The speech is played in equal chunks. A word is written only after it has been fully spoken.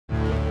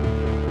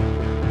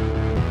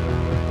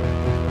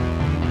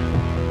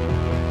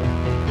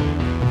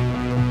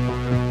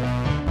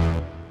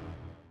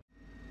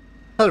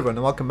Hello everyone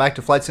and welcome back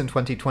to Flight Sim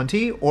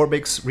 2020.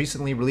 Orbx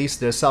recently released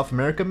their South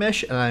America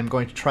mesh and I'm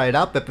going to try it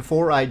out, but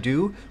before I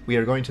do, we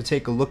are going to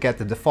take a look at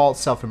the default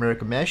South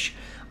America mesh.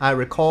 I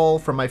recall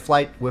from my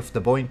flight with the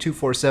Boeing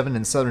 247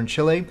 in southern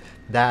Chile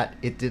that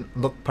it didn't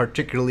look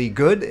particularly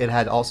good. It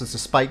had all sorts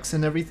of spikes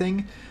and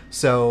everything.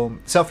 So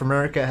South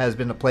America has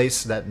been a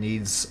place that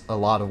needs a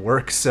lot of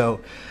work, so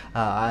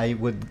I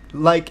would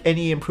like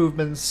any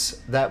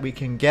improvements that we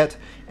can get,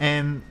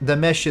 and the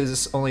mesh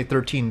is only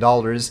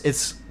 $13.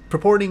 It's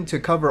purporting to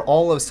cover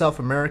all of South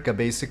America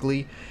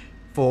basically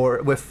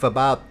with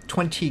about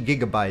 20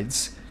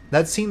 gigabytes.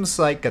 That seems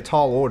like a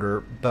tall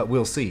order, but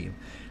we'll see.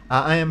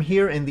 I am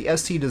here in the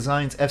SC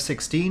Designs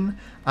F-16.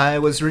 I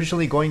was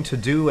originally going to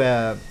do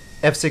a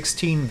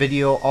F-16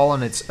 video all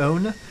on its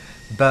own,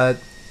 but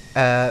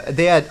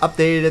they had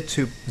updated it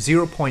to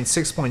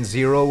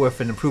 0.6.0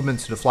 with an improvement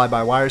to the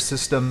fly-by-wire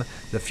system,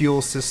 the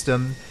fuel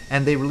system,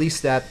 and they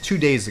released that 2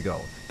 days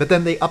ago. But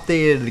then they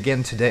updated it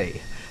again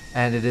today,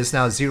 and it is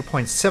now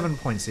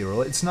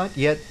 0.7.0. It's not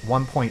yet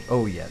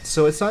 1.0 yet,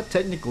 so it's not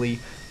technically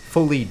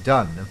fully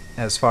done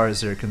as far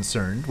as they're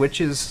concerned, which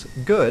is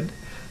good.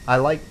 I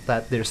like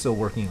that they're still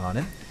working on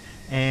it.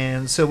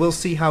 And so we'll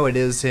see how it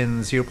is in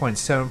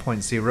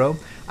 0.7.0.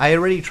 I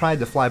already tried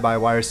the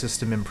fly-by-wire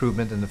system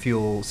improvement and the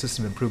fuel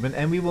system improvement,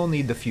 and we will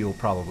need the fuel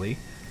probably.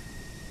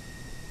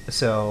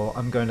 So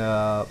I'm going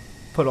to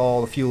put all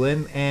the fuel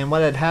in, and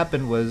what had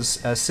happened was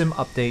a sim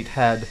update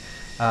had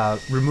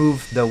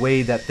removed the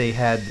way that they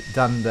had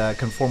done the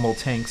conformal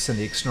tanks and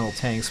the external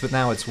tanks, but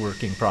now it's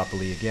working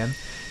properly again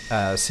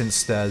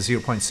since the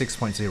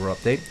 0.6.0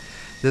 update.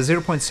 The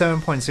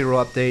 0.7.0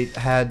 update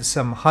had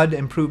some HUD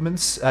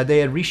improvements. They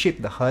had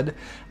reshaped the HUD.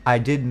 I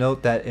did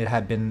note that it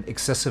had been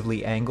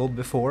excessively angled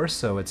before,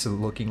 so it's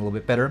looking a little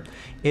bit better.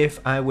 If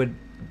I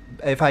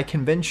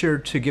can venture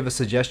to give a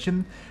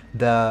suggestion,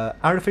 the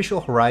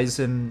artificial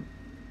horizon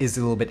is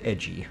a little bit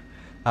edgy.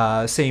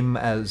 Same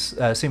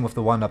with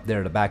the one up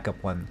there, the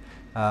backup one.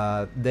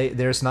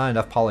 There's not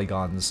enough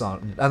polygons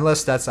on,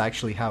 unless that's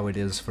actually how it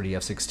is for the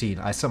F-16.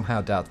 I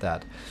somehow doubt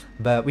that.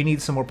 But we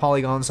need some more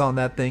polygons on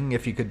that thing.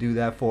 If you could do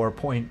that for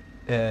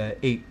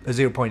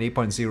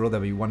 0.8.0,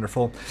 that'd be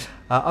wonderful.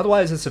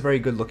 Otherwise, it's a very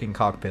good looking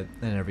cockpit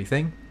and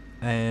everything.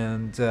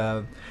 And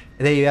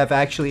they have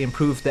actually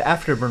improved the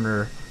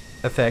afterburner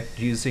effect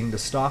using the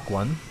stock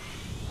one.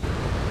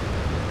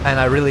 And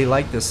I really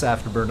like this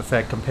afterburn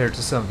effect compared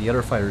to some of the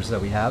other fighters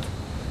that we have.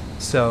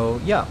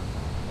 So, yeah.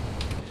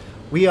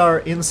 We are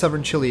in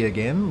southern Chile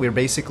again. We're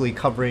basically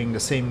covering the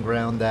same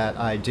ground that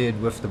I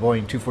did with the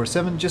Boeing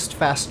 247, just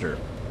faster.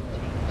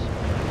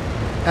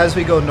 As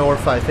we go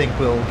north, I think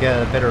we'll get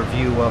a better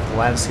view of the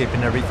landscape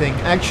and everything.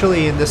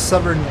 Actually, in this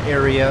southern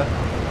area,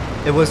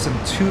 it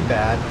wasn't too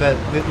bad, but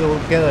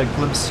we'll get a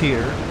glimpse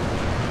here.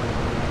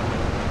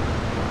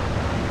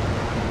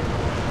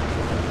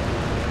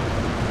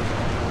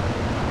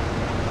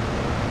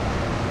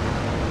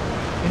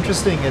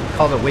 Interesting, it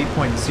called it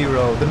waypoint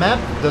 0. The map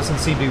doesn't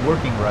seem to be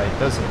working right,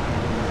 does it?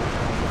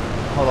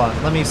 Hold on,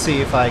 let me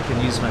see if I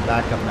can use my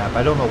backup map.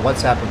 I don't know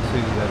what's happened to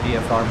the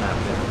VFR map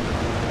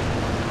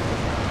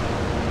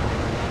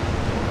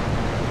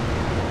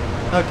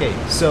there. Okay,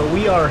 so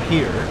we are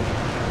here.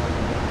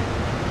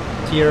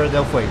 Tierra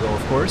del Fuego,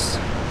 of course.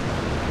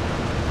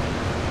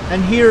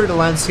 And here the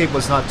landscape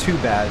was not too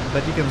bad,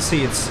 but you can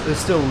see it's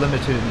still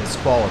limited in its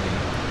quality.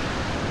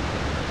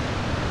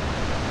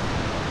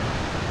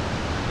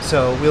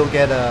 So we'll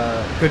get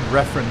a good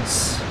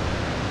reference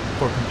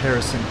for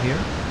comparison here.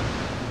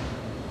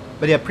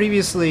 But yeah,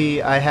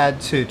 previously I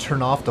had to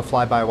turn off the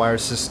fly-by-wire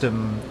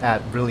system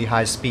at really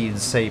high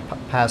speeds, say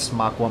past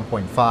Mach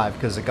 1.5,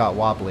 because it got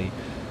wobbly.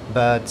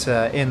 But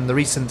in the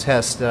recent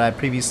test that I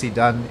previously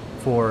done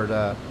for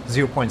the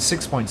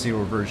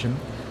 0.6.0 version,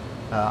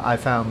 I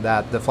found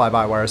that the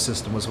fly-by-wire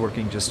system was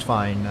working just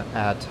fine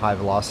at high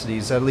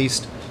velocities, at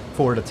least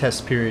for the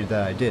test period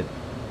that I did.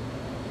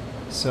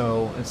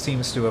 So it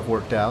seems to have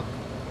worked out.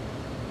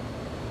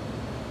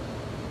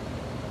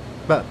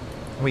 But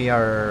we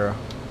are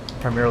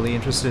primarily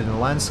interested in the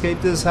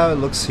landscape. This is how it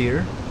looks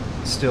here.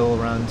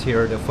 Still around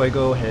Tierra del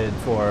Fuego, headed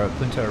for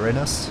Punta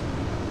Arenas.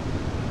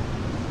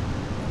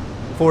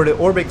 For the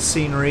Orbx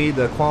scenery,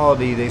 the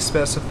quality they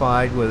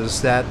specified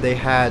was that they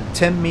had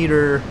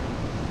 10-meter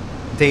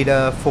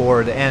data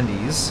for the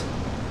Andes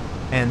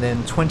and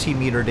then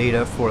 20-meter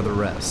data for the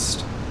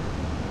rest.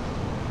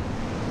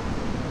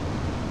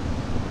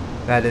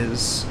 That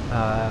is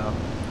a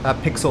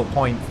pixel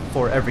point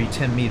for every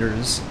 10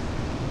 meters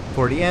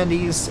for the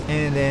Andes,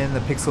 and then the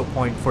pixel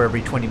point for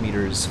every 20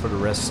 meters for the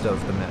rest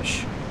of the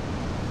mesh.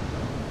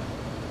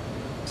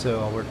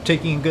 So we're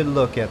taking a good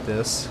look at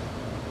this.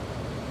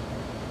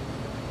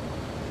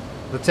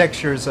 The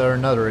textures are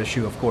another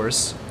issue, of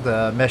course.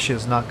 The mesh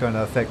is not going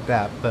to affect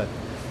that, but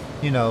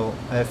you know,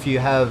 if you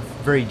have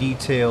very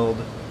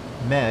detailed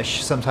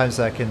mesh, sometimes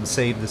that can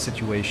save the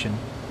situation.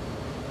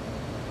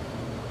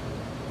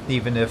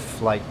 Even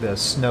if, like, the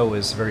snow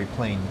is very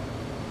plain.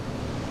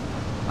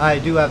 I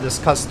do have this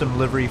custom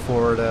livery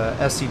for the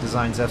SC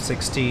Designs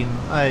F-16.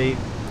 I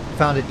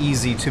found it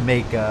easy to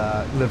make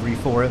a livery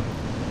for it.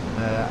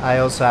 I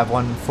also have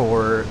one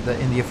for the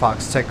India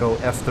Fox Teco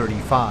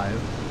F-35.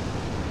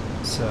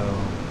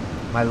 So,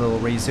 my little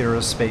Rays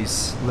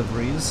Aerospace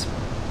liveries.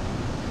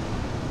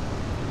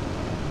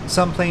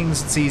 Some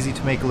planes it's easy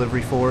to make a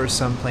livery for,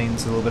 some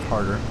planes a little bit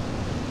harder.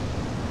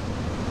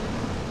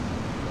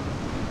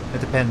 It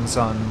depends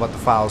on what the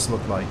files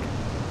look like.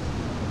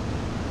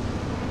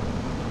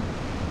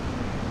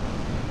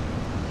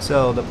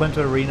 So the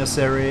Punta Arenas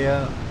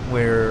area,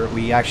 where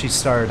we actually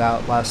started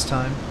out last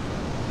time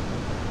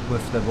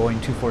with the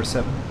Boeing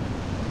 247.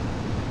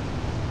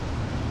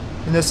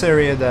 In this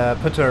area, the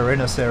Punta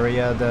Arenas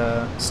area,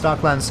 the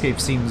stock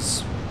landscape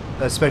seems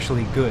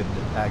especially good,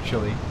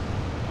 actually.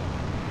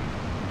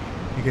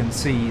 You can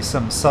see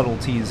some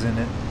subtleties in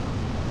it.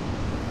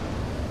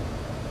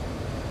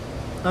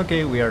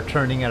 Okay, we are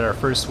turning at our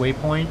first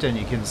waypoint, and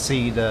you can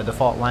see the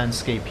default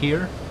landscape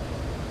here.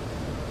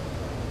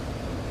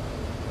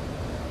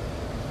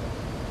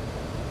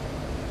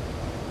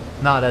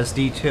 Not as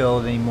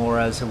detailed anymore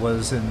as it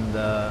was in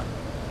the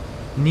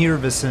near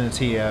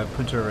vicinity of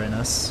Punta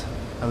Arenas.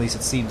 At least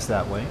it seems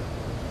that way.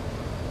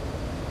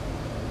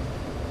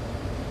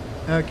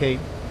 Okay,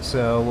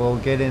 so we'll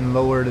get in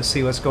lower to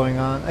see what's going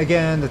on.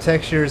 Again, the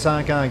textures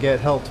aren't gonna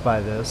get helped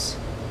by this,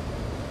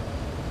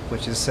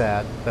 which is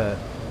sad, but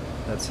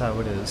that's how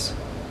it is.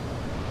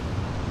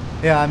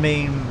 Yeah, I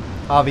mean,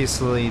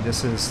 obviously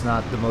this is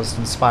not the most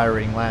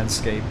inspiring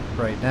landscape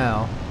right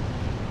now.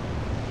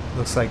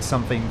 Looks like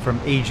something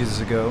from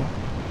ages ago.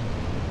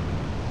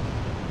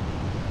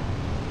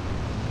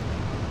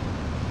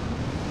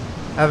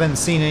 I haven't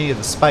seen any of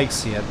the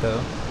spikes yet,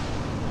 though.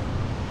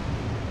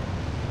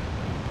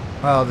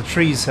 Well, the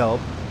trees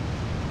help.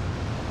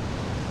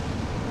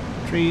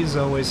 Trees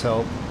always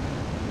help.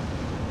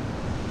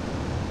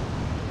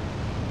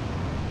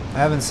 I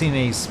haven't seen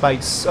any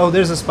spikes. Oh,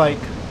 there's a spike.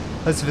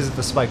 Let's visit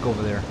the spike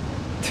over there.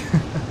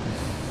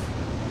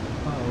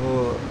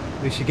 Oh,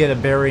 we should get a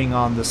bearing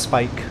on the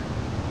spike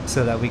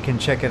so that we can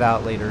check it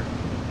out later.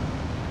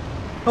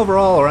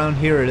 Overall, around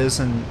here it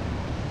isn't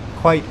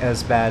quite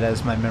as bad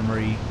as my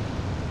memory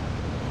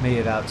made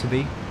it out to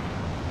be.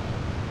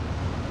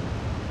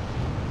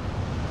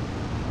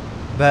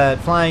 But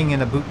flying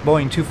in a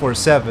Boeing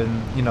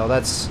 247, you know,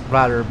 that's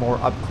rather more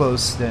up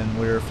close than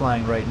we're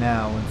flying right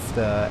now with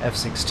the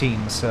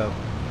F-16, so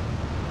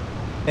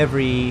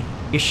every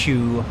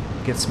issue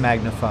gets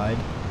magnified.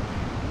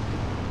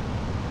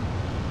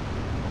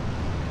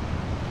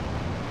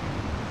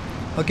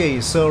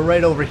 Okay, so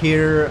right over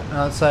here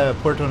outside of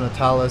Puerto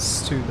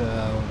Natales to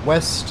the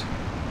west,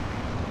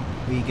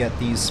 we get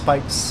these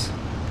spikes.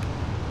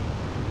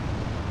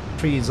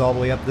 Trees all the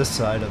way up this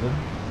side of it.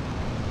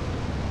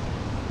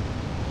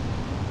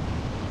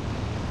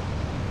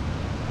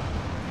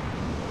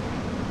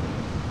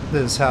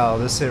 This is how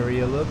this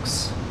area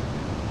looks.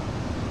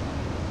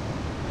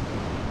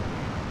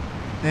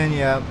 And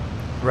yeah,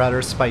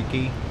 rather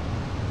spiky.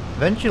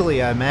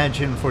 Eventually, I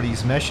imagine for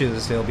these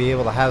meshes, they'll be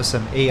able to have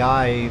some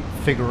AI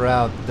figure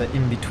out the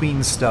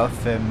in-between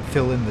stuff and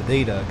fill in the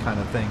data kind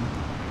of thing.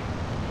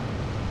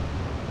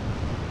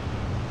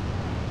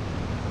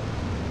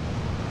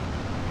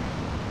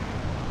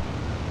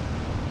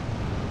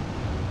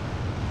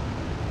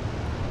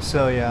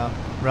 So yeah,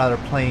 rather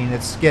plain.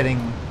 It's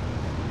getting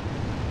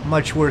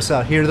much worse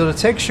out here. Though the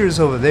textures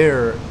over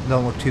there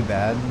don't look too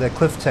bad. The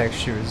cliff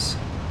textures.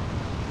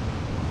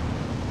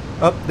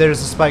 Oh, there's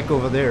a spike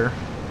over there.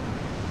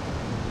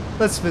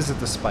 Let's visit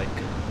the spike.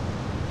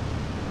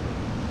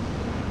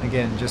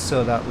 Again, just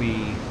so that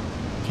we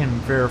can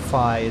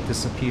verify it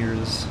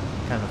disappears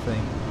kind of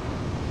thing.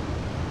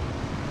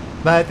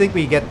 But I think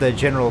we get the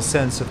general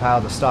sense of how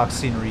the stock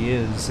scenery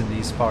is in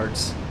these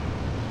parts,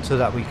 so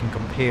that we can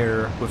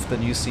compare with the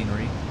new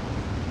scenery.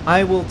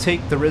 I will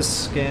take the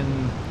risk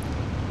and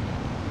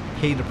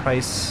pay the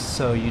price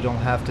so you don't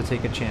have to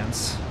take a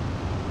chance.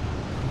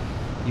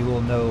 You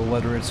will know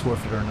whether it's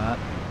worth it or not.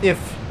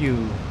 If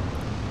you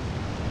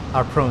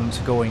are prone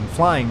to going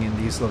flying in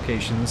these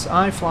locations,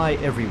 I fly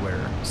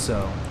everywhere,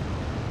 so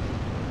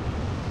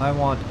I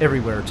want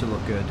everywhere to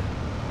look good.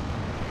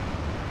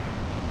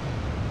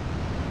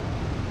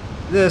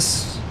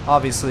 This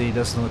obviously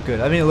doesn't look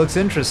good. I mean, it looks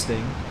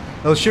interesting.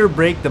 It'll sure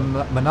break the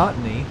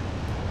monotony,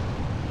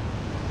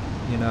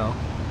 you know.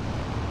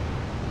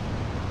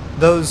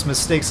 Those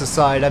mistakes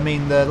aside, I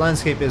mean, the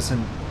landscape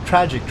isn't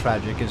tragic,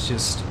 it's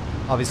just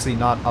obviously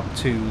not up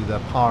to the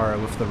par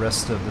with the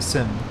rest of the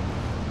sim.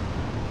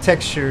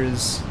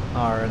 Textures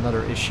are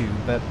another issue,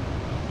 but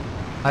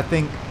I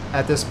think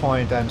at this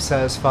point I'm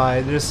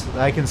satisfied.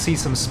 I can see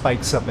some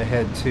spikes up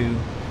ahead too.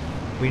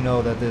 We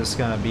know that there's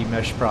gonna be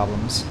mesh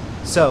problems.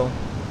 So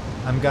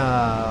I'm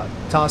gonna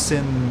toss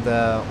in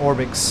the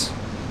Orbx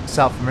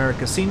South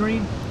America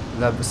scenery,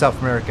 the South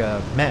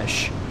America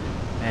mesh,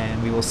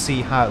 and we will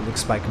see how it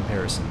looks by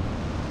comparison.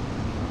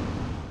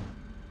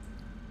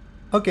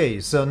 Okay,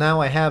 so now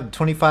I have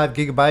 25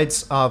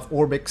 gigabytes of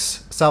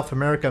Orbx South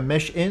America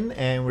mesh in,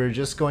 and we're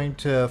just going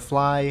to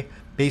fly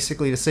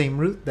basically the same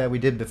route that we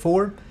did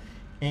before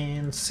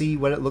and see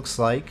what it looks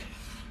like.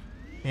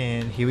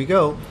 And here we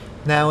go.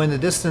 Now in the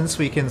distance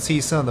we can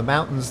see some of the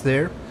mountains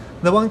there.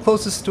 The one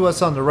closest to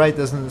us on the right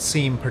doesn't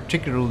seem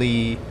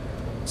particularly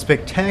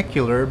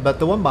spectacular, but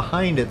the one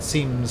behind it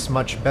seems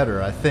much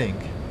better, I think.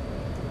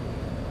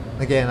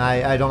 Again,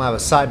 I don't have a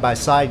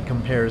side-by-side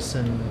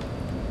comparison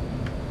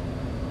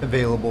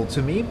available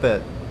to me,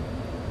 but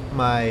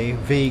my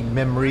vague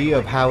memory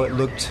of how it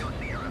looked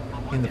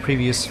in the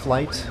previous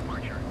flight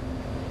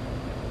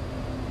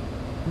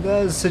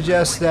does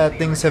suggest that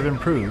things have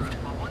improved.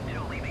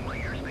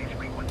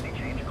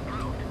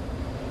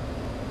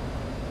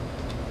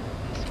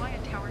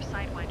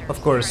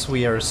 Of course,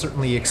 we are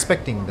certainly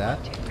expecting that.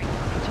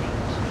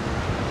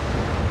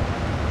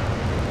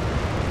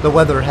 The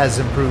weather has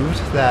improved,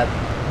 that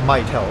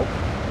might help.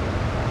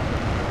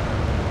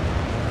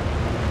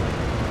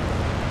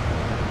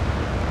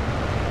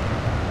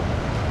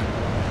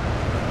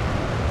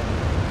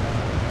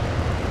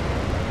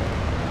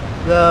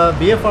 The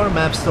VFR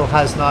map still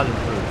has not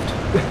improved.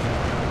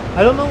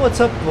 I don't know what's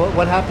up,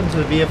 what happened to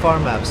the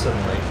VFR map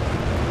suddenly.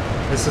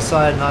 It's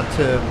decided not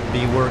to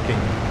be working.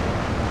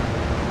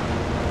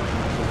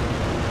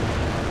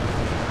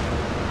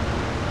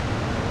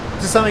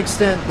 To some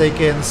extent they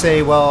can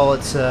say, well,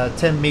 it's a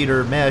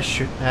 10-meter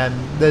mesh, and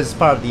this is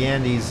part of the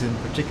Andes in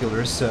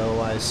particular, so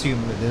I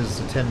assume it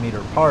is a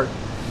 10-meter part.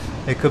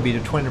 It could be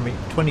the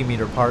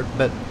 20-meter part,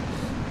 but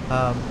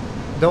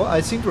though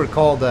I seem to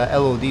recall the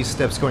LOD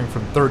steps going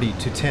from 30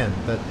 to 10,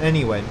 but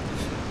anyway.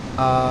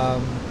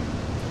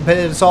 But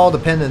it's all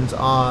dependent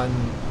on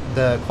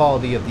the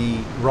quality of the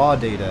raw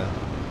data.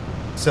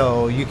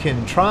 So you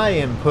can try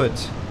and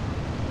put,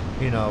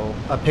 you know,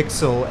 a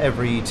pixel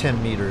every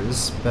 10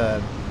 meters,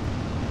 but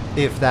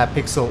if that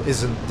pixel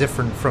isn't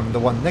different from the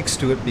one next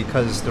to it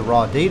because the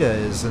raw data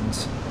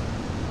isn't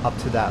up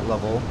to that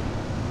level,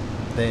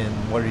 then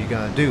what are you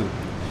gonna do?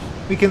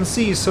 We can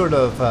see sort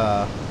of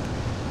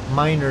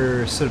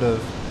minor sort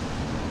of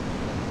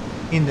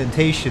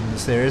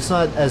indentations there. It's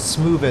not as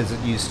smooth as it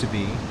used to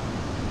be.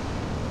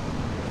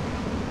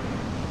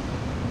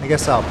 I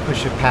guess I'll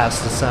push it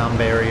past the sound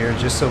barrier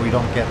just so we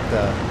don't get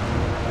the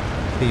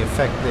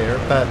effect there,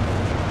 but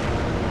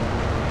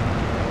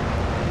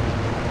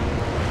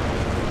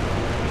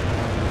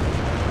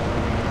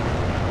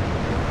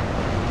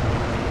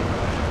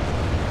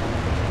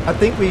I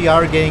think we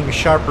are getting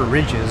sharper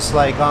ridges,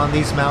 like on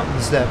these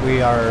mountains that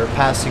we are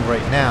passing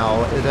right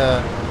now.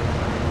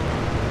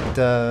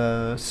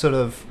 The sort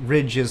of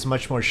ridge is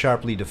much more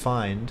sharply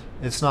defined.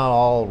 It's not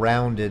all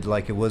rounded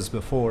like it was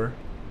before.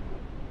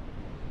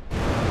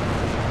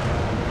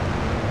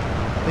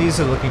 These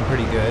are looking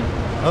pretty good.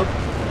 Oh,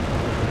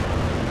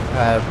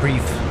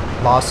 brief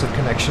loss of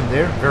connection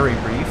there, very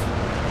brief.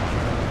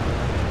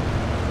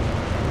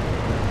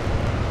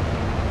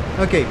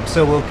 Okay,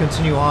 so we'll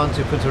continue on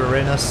to Punta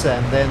Arenas,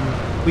 and then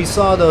we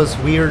saw those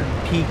weird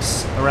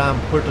peaks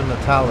around Puerto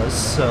Natales,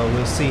 so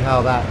we'll see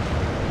how that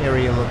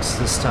area looks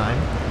this time.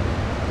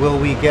 Will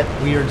we get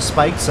weird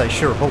spikes? I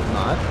sure hope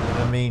not.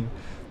 I mean,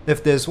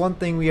 if there's one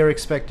thing we are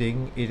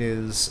expecting, it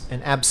is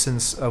an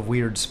absence of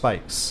weird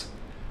spikes.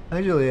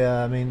 Actually,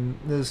 I mean,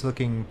 this is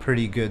looking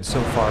pretty good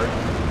so far.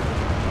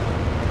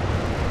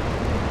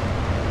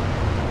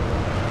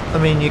 I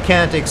mean, you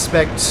can't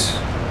expect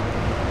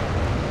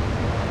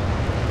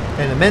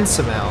an immense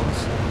amount.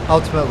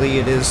 Ultimately,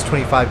 it is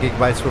 25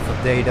 gigabytes worth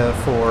of data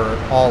for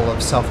all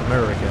of South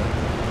America.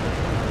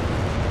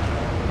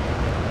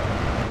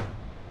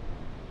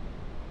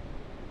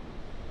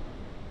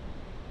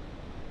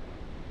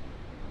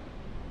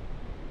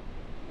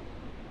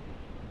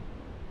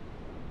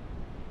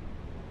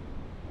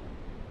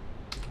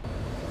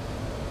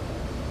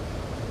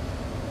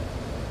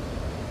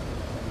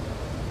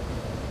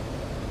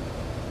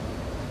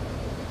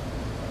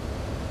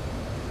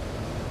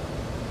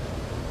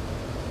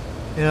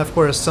 And of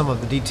course some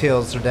of the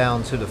details are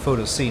down to the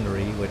photo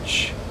scenery,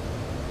 which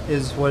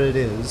is what it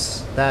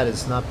is. That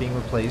is not being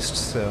replaced,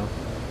 so...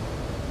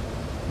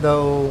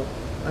 Though,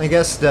 I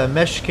guess the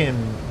mesh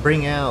can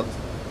bring out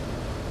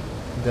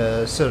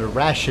the sort of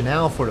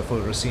rationale for the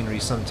photo scenery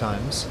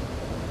sometimes.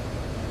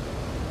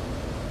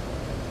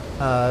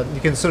 You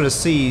can sort of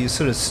see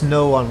sort of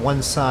snow on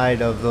one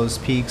side of those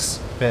peaks,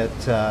 but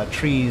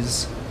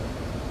trees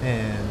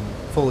and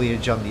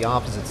foliage on the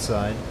opposite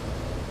side.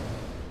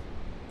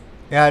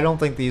 Yeah, I don't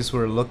think these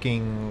were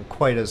looking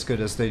quite as good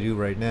as they do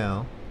right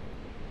now.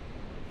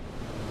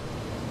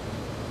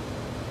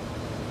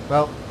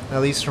 Well,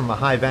 at least from a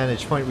high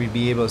vantage point we'd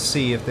be able to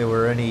see if there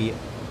were any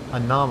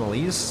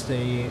anomalies.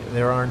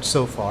 There aren't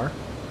so far.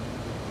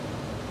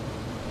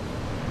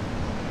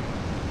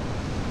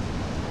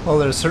 Well,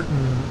 there's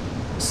certain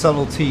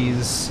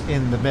subtleties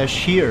in the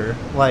mesh here,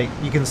 like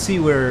you can see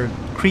where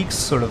creeks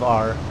sort of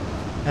are.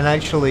 And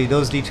actually,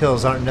 those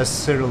details aren't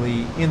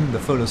necessarily in the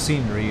photo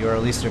scenery, or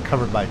at least they're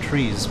covered by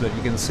trees, but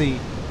you can see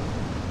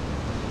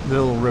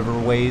little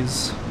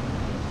riverways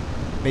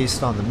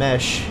based on the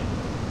mesh.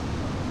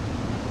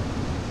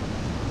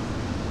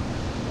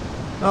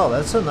 Oh,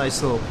 that's a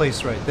nice little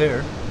place right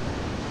there.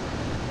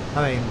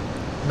 I mean,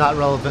 not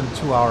relevant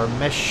to our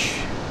mesh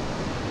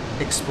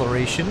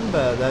exploration,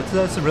 but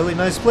that's a really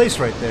nice place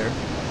right there.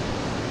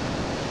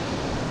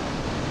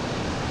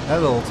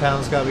 That little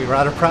town's got to be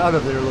rather proud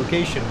of their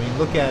location. I mean,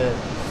 look at it.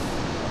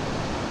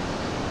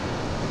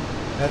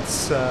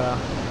 That's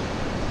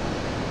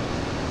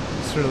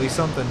it's really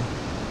something.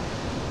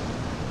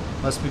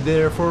 Must be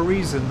there for a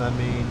reason, I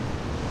mean.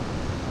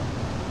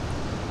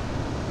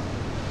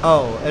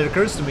 Oh, it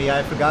occurs to me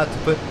I forgot to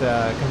put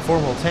the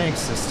conformal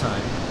tanks this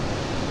time.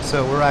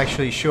 So we're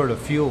actually short of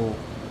fuel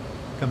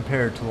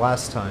compared to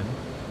last time.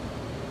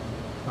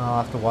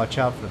 I'll have to watch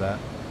out for that.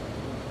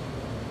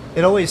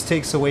 It always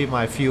takes away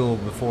my fuel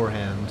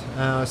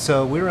beforehand.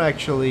 So we're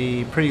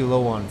actually pretty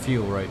low on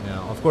fuel right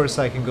now. Of course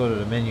I can go to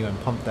the menu and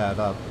pump that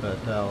up, but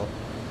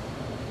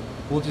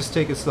we'll just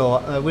take it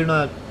slow.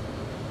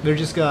 We're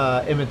just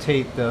gonna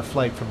imitate the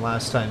flight from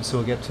last time, so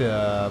we'll get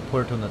to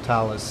Puerto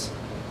Natales.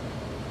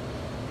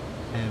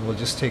 And we'll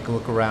just take a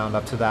look around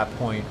up to that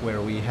point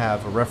where we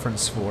have a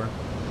reference for.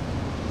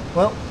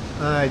 Well,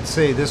 I'd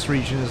say this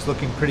region is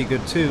looking pretty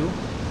good too.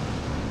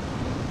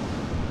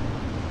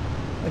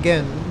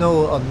 Again,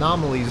 no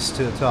anomalies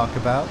to talk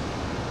about.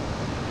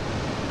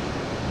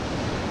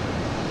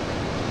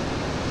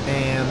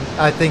 And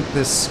I think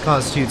this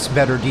constitutes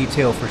better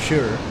detail for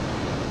sure.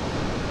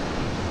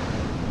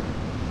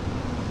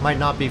 Might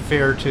not be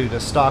fair to the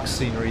stock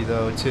scenery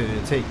though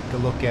to take a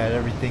look at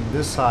everything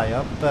this high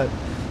up, but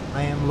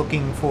I am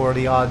looking for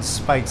the odd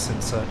spikes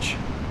and such.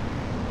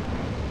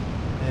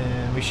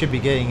 And we should be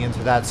getting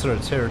into that sort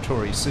of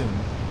territory soon.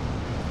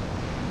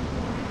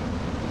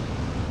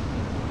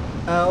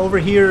 Over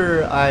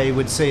here, I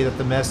would say that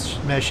the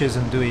mesh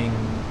isn't doing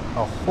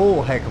a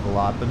whole heck of a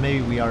lot, but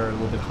maybe we are a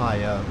little bit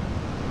high up.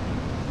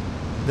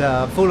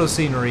 The photo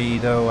scenery,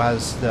 though,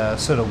 has the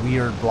sort of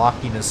weird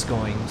blockiness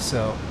going,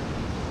 so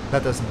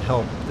that doesn't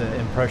help the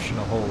impression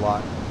a whole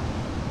lot.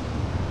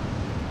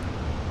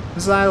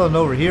 This island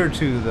over here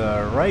to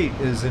the right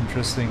is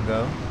interesting,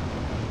 though.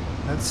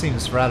 That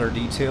seems rather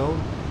detailed.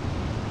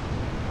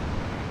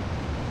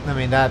 I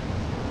mean, that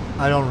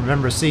I don't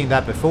remember seeing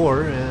that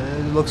before.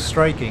 It looks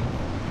striking.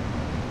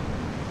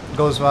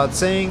 Goes without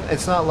saying,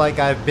 it's not like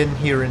I've been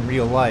here in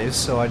real life,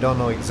 so I don't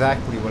know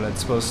exactly what it's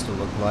supposed to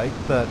look like,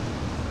 but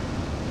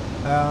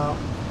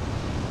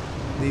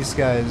these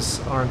guys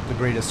aren't the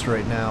greatest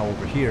right now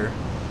over here.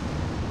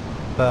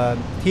 But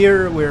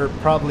here we're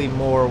probably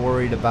more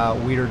worried about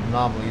weird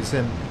anomalies,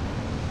 and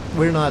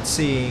we're not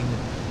seeing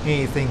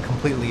anything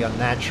completely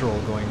unnatural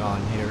going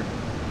on here.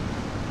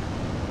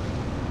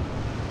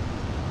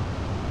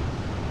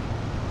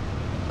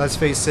 Let's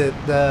face it,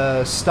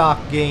 the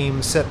stock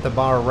game set the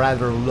bar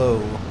rather low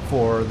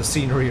for the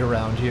scenery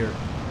around here.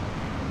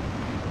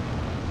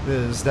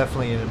 This is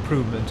definitely an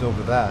improvement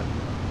over that.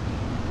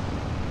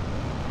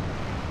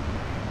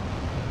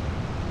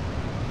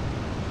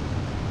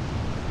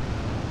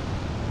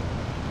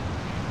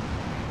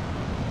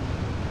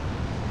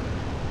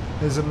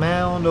 There's a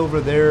mound over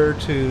there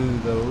to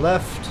the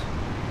left,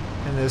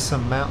 and there's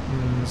some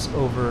mountains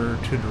over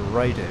to the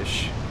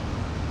right-ish.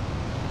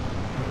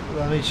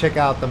 Let me check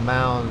out the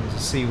mound to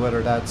see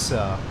whether that's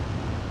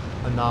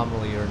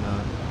anomaly or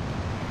not.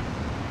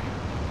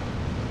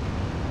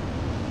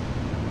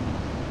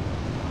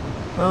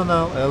 Oh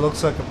no, it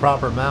looks like a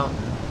proper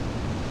mountain.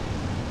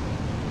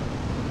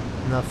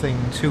 Nothing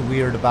too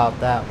weird about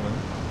that one.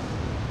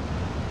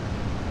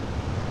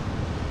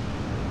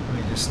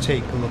 Let me just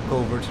take a look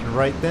over to the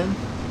right then.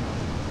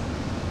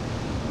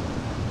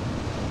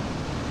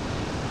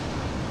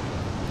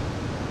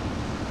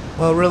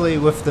 Well, really,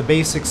 with the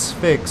basics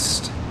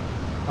fixed,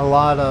 a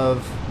lot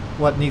of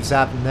what needs to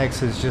happen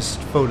next is just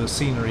photo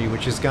scenery,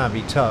 which is gonna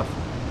be tough.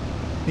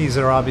 These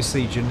are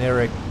obviously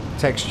generic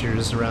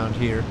textures around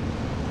here.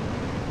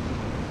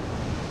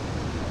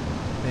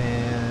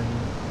 And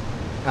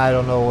I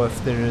don't know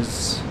if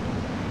there's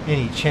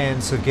any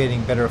chance of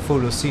getting better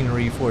photo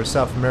scenery for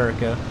South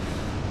America.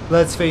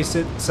 Let's face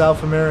it,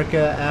 South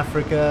America,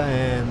 Africa,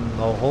 and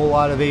a whole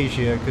lot of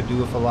Asia could do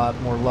with a lot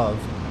more love.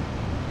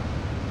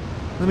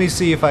 Let me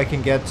see if I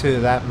can get to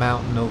that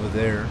mountain over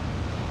there.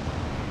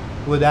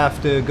 Would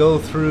have to go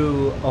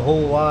through a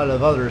whole lot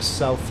of other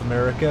South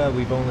America.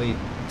 We've only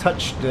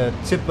touched the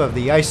tip of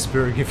the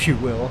iceberg, if you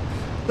will.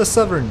 The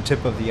southern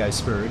tip of the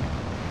iceberg,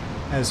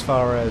 as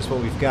far as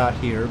what we've got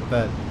here,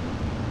 but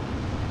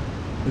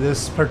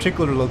this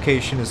particular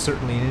location is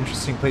certainly an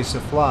interesting place to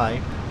fly.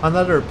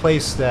 Another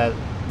place that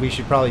we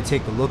should probably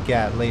take a look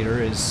at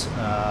later is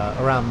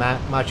around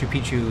Machu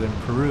Picchu in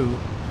Peru,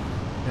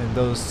 and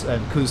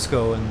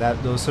Cusco and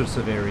those sorts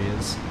of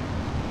areas.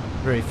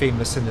 Very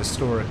famous and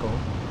historical.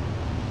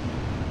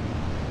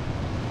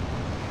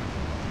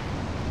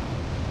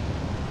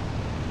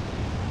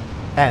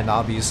 And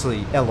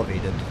obviously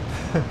elevated.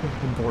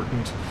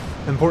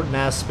 Important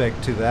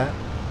aspect to that.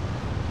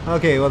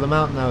 Okay, well the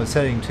mountain I was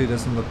heading to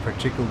doesn't look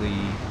particularly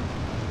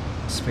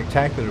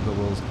spectacular, but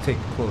we'll take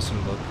a closer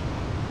look.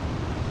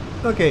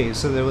 Okay,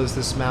 so there was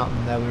this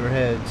mountain that we were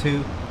headed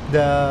to.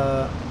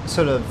 The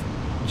sort of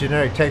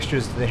generic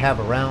textures that they have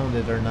around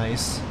it are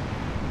nice.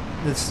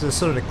 it's the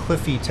sort of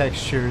cliffy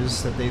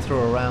textures that they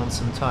throw around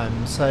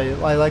sometimes.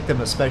 I like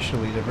them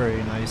especially. They're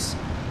very nice.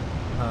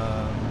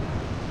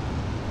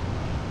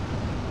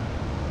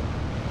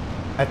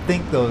 I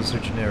think those are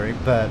generic,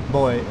 but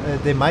boy,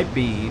 they might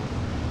be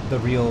the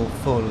real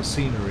photo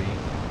scenery.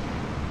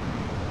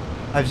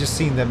 I've just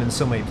seen them in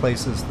so many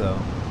places though,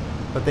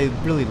 but they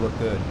really look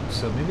good,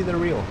 so maybe they're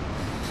real.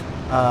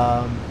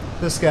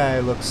 This guy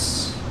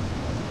looks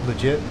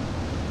legit.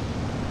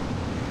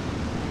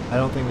 I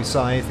don't think we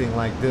saw anything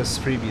like this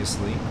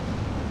previously.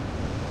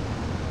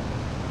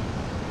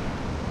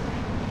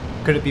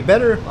 Could it be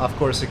better? Of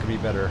course it could be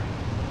better.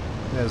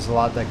 There's a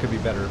lot that could be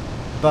better,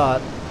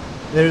 but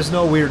there's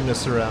no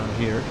weirdness around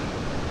here.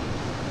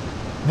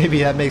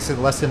 Maybe that makes it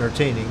less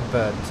entertaining,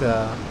 but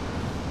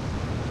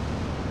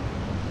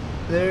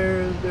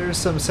there's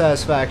some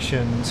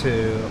satisfaction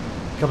to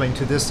coming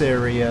to this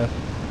area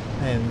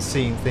and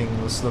seeing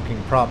things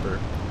looking proper.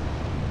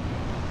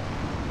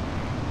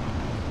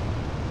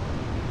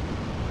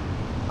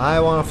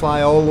 I want to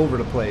fly all over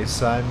the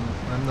place. I'm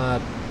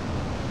not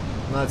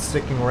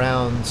sticking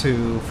around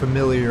to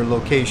familiar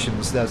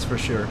locations, that's for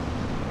sure.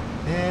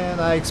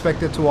 And I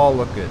expect it to all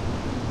look good.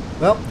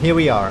 Well, here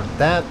we are.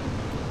 That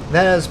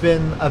has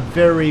been a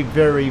very,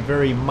 very,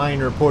 very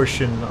minor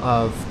portion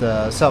of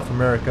the South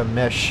America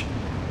mesh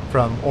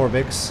from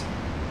Orbx,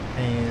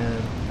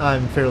 and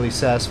I'm fairly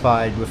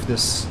satisfied with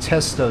this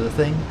test of the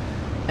thing.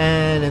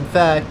 And in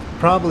fact,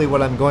 probably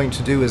what I'm going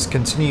to do is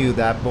continue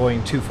that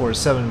Boeing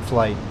 247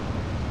 flight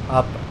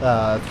up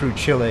through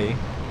Chile.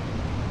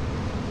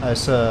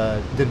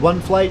 So did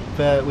one flight,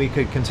 but we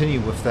could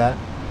continue with that.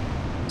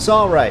 So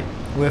alright,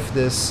 with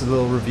this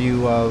little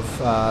review of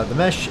the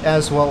mesh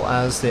as well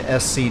as the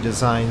SC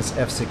Designs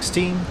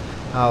F-16,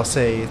 I'll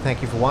say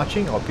thank you for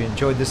watching. I hope you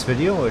enjoyed this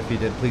video. If you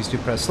did, please do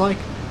press like.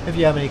 If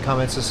you have any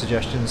comments or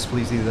suggestions,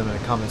 please leave them in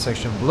the comment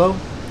section below,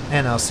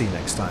 and I'll see you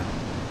next time.